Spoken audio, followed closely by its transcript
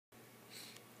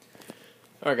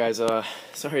Alright guys,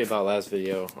 sorry about last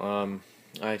video.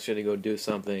 I actually had to go do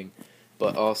something,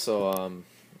 but also,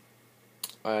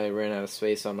 I ran out of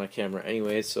space on my camera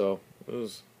anyway, so it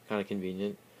was kind of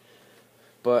convenient.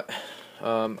 But,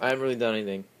 I haven't really done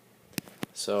anything.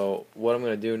 So, what I'm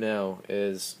going to do now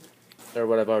is, or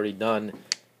what I've already done,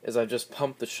 is I've just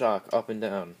pumped the shock up and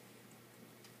down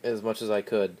as much as I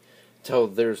could till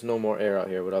there's no more air out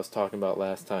here, what I was talking about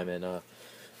last time, and,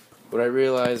 what I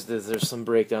realized is there's some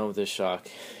breakdown with this shock.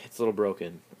 It's a little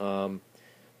broken. The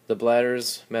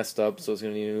bladder's messed up, so it's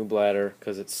going to need a new bladder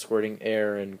because it's squirting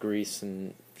air and grease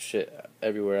and shit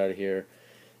everywhere out of here.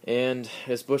 And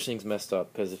this bushing's messed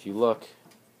up because if you look,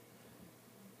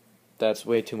 that's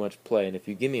way too much play. And if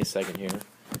you give me a second here,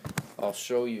 I'll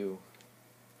show you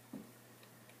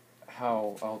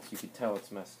how else you could tell it's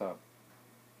messed up.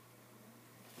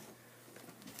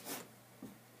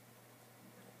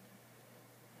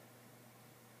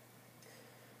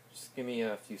 Give me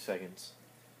a few seconds.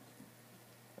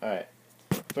 Alright.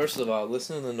 First of all,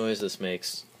 listen to the noise this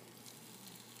makes.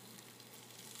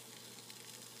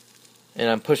 And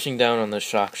I'm pushing down on the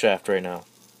shock shaft right now.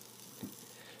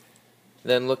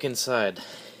 Then look inside.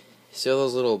 See all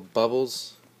those little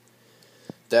bubbles?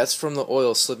 That's from the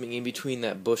oil slipping in between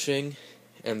that bushing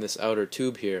and this outer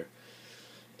tube here.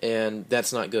 And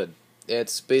that's not good.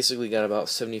 It's basically got about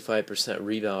 75%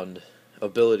 rebound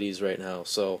abilities right now,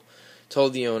 so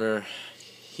told the owner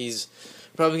he's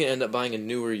probably going to end up buying a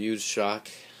newer used shock,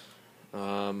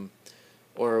 or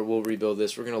we'll rebuild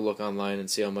this. We're going to look online and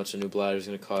see how much a new bladder is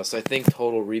going to cost. I think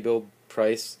total rebuild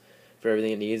price for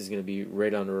everything it needs is going to be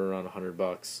right under around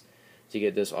 $100 to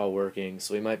get this all working,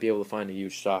 so we might be able to find a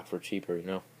used shock for cheaper, you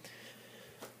know.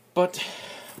 But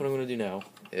what I'm going to do now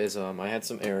is I had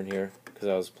some air in here because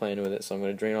I was playing with it, so I'm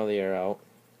going to drain all the air out.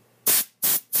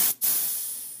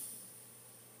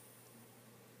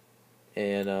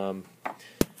 And I'm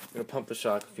going to pump the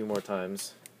shock a few more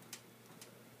times.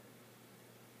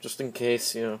 Just in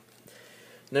case, you know.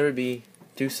 Never be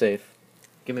too safe.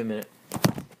 Give me a minute.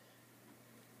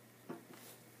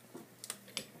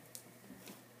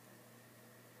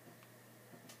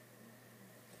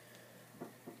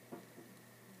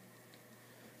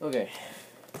 Okay.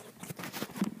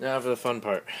 Now for the fun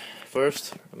part.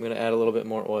 First, I'm going to add a little bit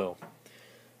more oil.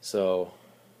 So,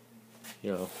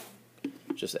 you know,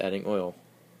 just adding oil.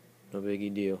 No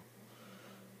biggie deal.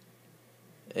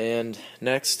 And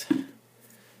next,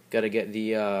 gotta get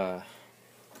the,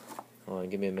 hold on,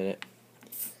 give me a minute.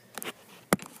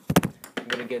 I'm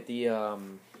gonna get the,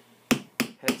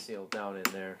 head seal down in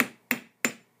there.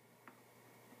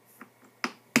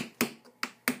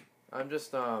 I'm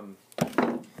just,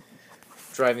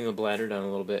 driving the bladder down a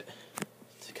little bit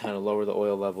to kind of lower the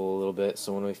oil level a little bit,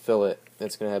 so when we fill it,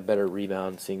 it's gonna have better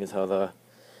rebound, seeing as how the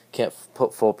can't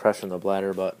put full pressure on the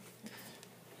bladder, but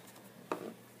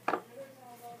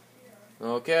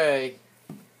okay.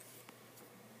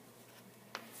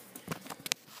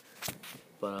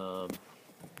 But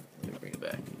let me bring it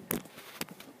back.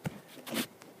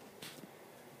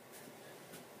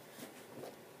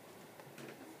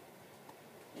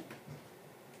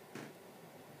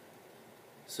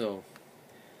 So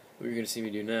what you're gonna see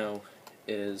me do now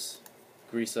is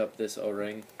grease up this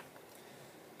O-ring.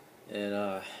 And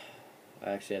I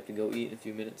actually have to go eat in a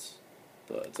few minutes,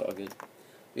 but it's all good.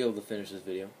 Be able to finish this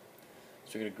video.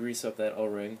 So we're going to grease up that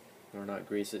O-ring, or not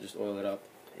grease it, just oil it up.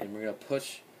 And we're going to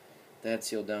push the head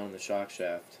seal down the shock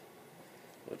shaft,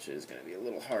 which is going to be a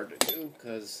little hard to do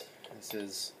because this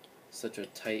is such a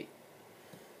tight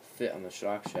fit on the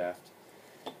shock shaft.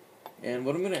 And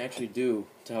what I'm going to actually do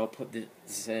to help put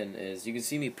this in is, you can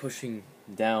see me pushing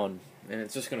down, and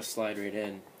it's just going to slide right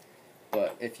in.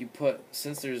 But if you put,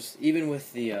 since there's, even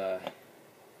with the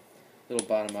little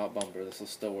bottom out bumper, this will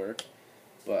still work.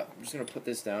 But I'm just going to put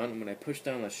this down, and when I push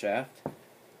down the shaft,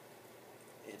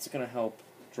 it's going to help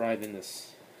drive in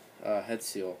this head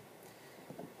seal.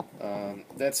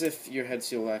 That's if your head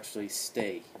seal will actually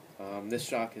stay. This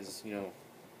shock is, you know,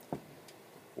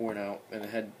 worn out, and the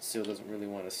head seal doesn't really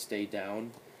want to stay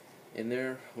down in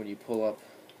there when you pull up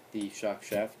the shock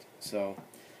shaft. So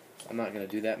I'm not going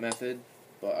to do that method.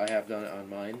 But I have done it on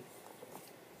mine,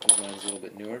 because mine's a little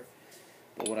bit newer.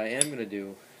 But what I am going to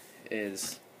do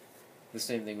is, the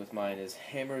same thing with mine, is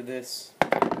hammer this,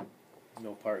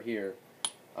 no part here,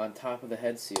 on top of the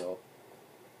head seal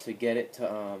to get it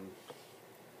to,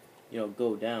 you know,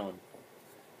 go down.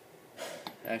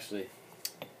 Actually,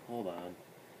 hold on.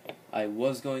 I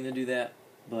was going to do that,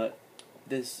 but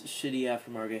this shitty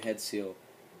aftermarket head seal,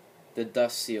 the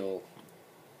dust seal,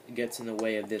 gets in the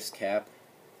way of this cap,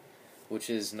 which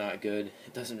is not good.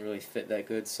 It doesn't really fit that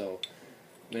good, so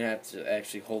I'm going to have to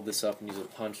actually hold this up and use a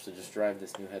punch to just drive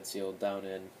this new head seal down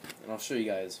in. And I'll show you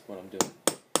guys what I'm doing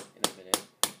in a minute.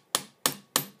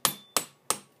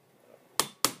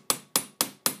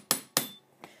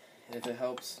 And if it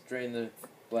helps drain the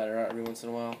bladder out every once in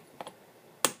a while,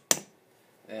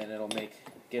 and it'll make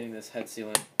getting this head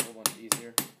sealant a whole bunch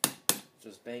easier.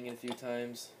 Just bang it a few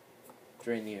times,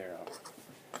 drain the air out.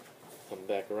 Come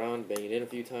back around, bang it in a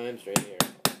few times, drain the air out.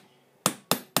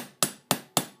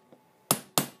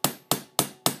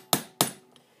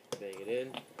 Bang it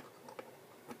in,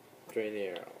 drain the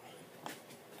air out.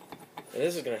 And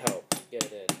this is going to help get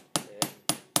it in.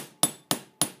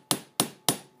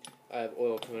 And I have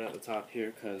oil coming out the top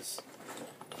here because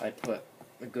I put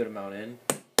a good amount in,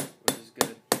 which is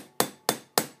good.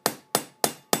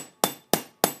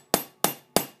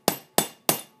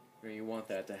 You want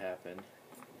that to happen.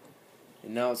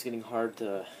 And now it's getting hard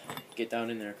to get down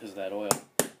in there because of that oil.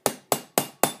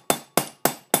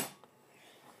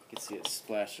 You can see it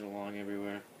splashing along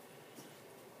everywhere.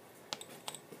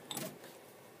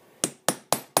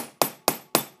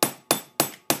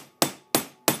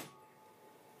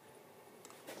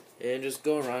 And just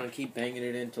go around and keep banging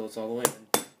it in until it's all the way in.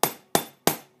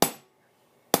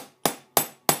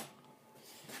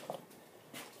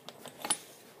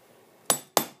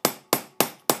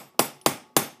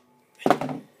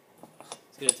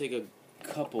 It's going to take a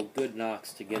couple good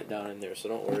knocks to get it down in there, so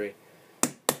don't worry.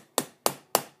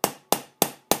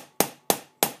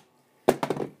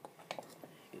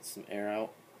 Get some air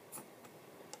out,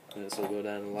 and this will go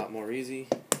down a lot more easy.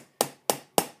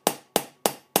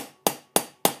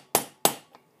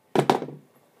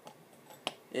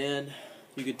 And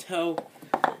you could tell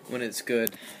when it's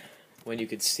good when you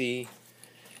could see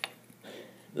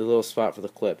the little spot for the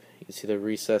clip. You can see the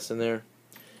recess in there.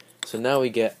 So now we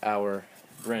get our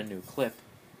brand new clip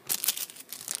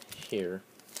here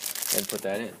and put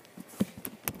that in.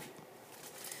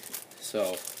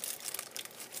 So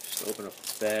just open up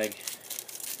the bag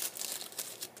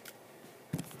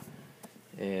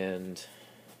and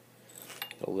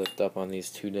it'll lift up on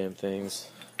these two damn things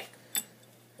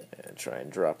and try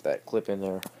and drop that clip in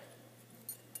there.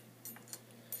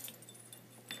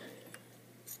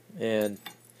 And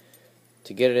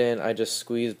to get it in, I just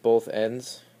squeeze both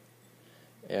ends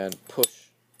and push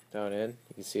down in.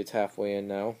 You can see it's halfway in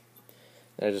now.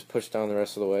 And I just push down the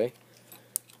rest of the way.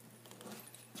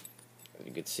 As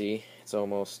you can see, it's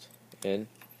almost in.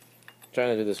 I'm trying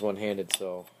to do this one-handed,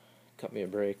 so cut me a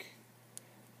break.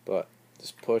 But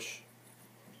just push.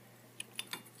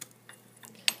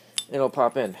 It'll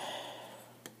pop in.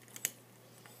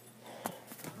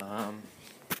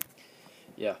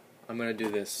 Yeah, I'm going to do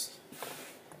this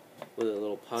with a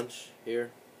little punch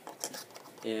here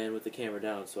and with the camera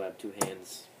down, so I have two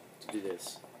hands to do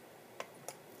this.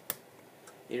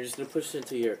 And you're just going to push it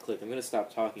until you hear it click. I'm going to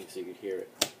stop talking so you can hear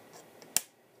it.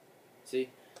 See?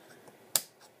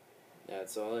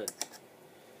 That's all in.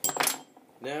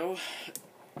 Now,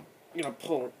 I'm going to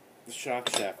pull the shock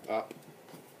shaft up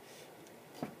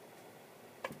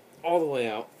all the way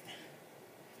out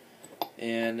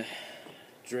and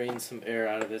drain some air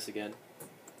out of this again.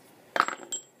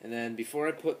 And then before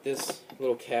I put this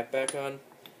little cap back on,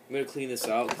 I'm going to clean this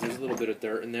out because there's a little bit of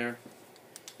dirt in there.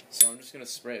 So I'm just going to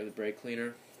spray it with brake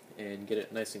cleaner and get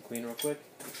it nice and clean real quick.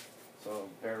 So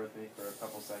bear with me for a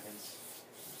couple seconds.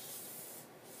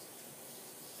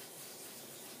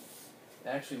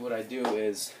 Actually what I do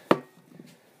is,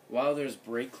 while there's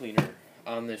brake cleaner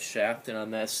on this shaft and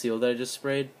on that seal that I just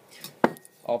sprayed,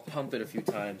 I'll pump it a few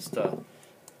times to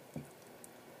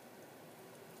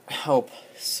help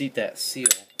seat that seal.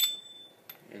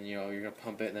 And you know, you're going to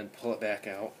pump it and then pull it back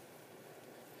out.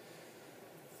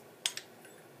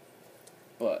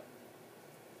 But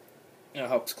it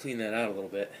helps clean that out a little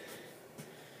bit.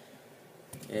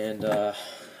 And let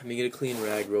me get a clean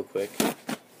rag real quick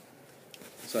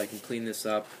so I can clean this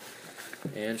up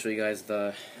and show you guys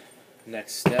the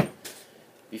next step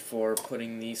before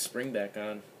putting the spring back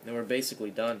on. And we're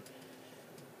basically done.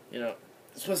 You know,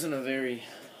 this wasn't a very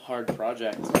hard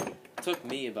project. It took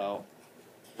me about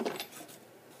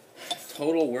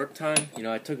total work time, you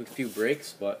know, I took a few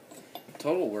breaks, but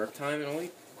total work time, it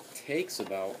only takes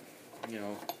about,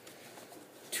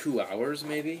 2 hours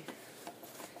maybe.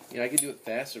 You know, I could do it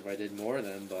faster if I did more of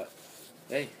them, but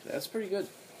hey, that's pretty good.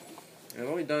 I've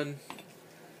only done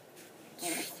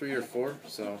 3 or 4,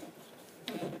 so.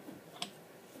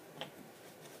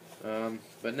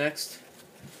 But next,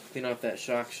 clean off that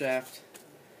shock shaft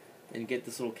and get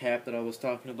this little cap that I was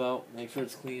talking about. Make sure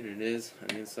it's clean, and it is on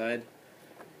the inside.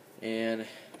 And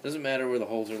it doesn't matter where the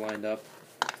holes are lined up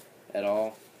at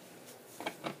all.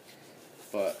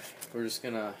 But we're just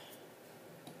gonna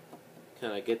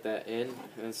kind of get that in, and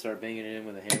then start banging it in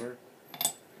with a hammer.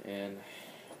 And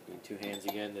need two hands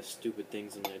again. This stupid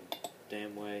thing's in the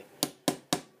damn way.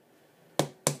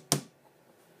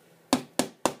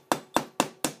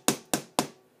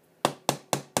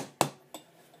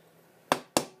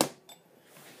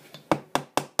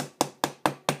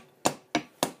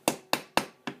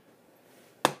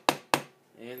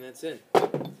 And that's it.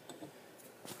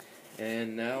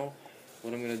 And now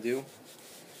what I'm going to do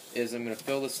is I'm going to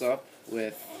fill this up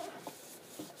with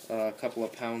a couple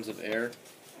of pounds of air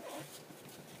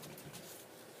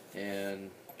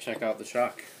and check out the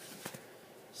shock.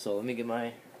 So let me get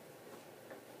my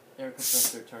air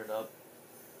compressor turned up.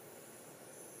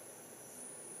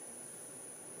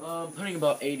 I'm putting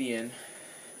about 80 in.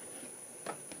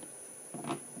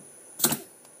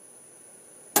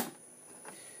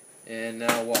 And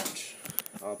now watch.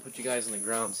 I'll put you guys on the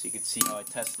ground so you can see how I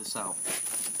test this out.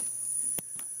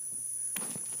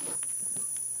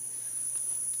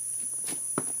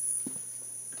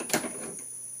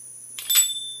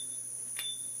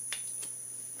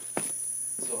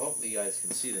 So hopefully you guys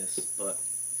can see this, but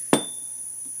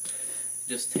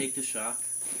just take the shock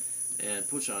and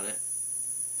push on it.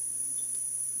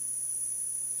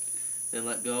 Then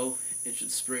let go. It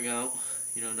should spring out,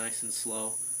 you know, nice and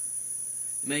slow.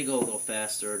 It may go a little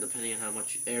faster depending on how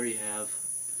much air you have.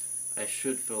 I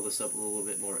should fill this up with a little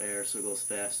bit more air so it goes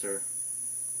faster.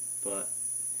 But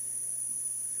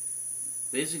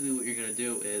basically what you're going to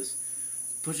do is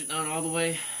push it down all the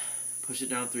way, push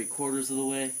it down 3/4 of the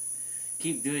way.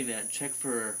 Keep doing that. Check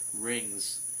for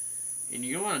rings. And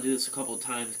you're going to want to do this a couple of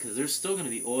times because there's still going to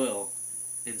be oil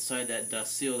inside that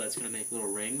dust seal that's going to make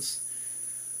little rings.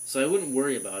 So I wouldn't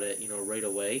worry about it, you know, right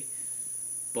away.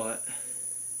 But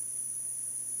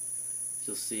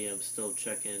you'll see I'm still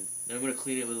checking. And I'm going to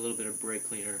clean it with a little bit of brake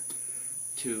cleaner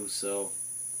too, so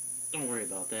don't worry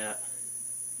about that.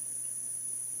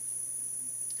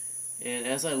 And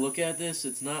as I look at this,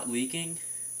 it's not leaking.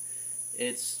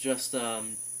 It's just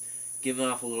giving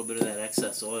off a little bit of that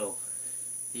excess oil.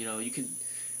 You know, you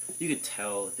could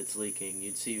tell if it's leaking.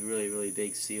 You'd see really, really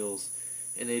big seals,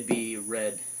 and they'd be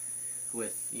red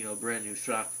with, you know, brand new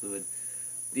shock fluid.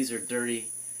 These are dirty,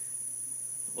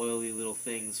 oily little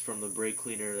things from the brake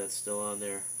cleaner that's still on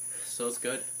there. So it's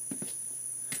good.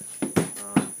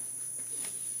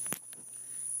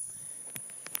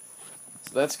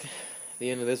 So that's the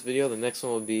end of this video. The next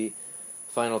one will be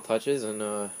final touches,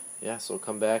 and yeah, so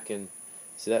come back and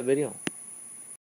see that video.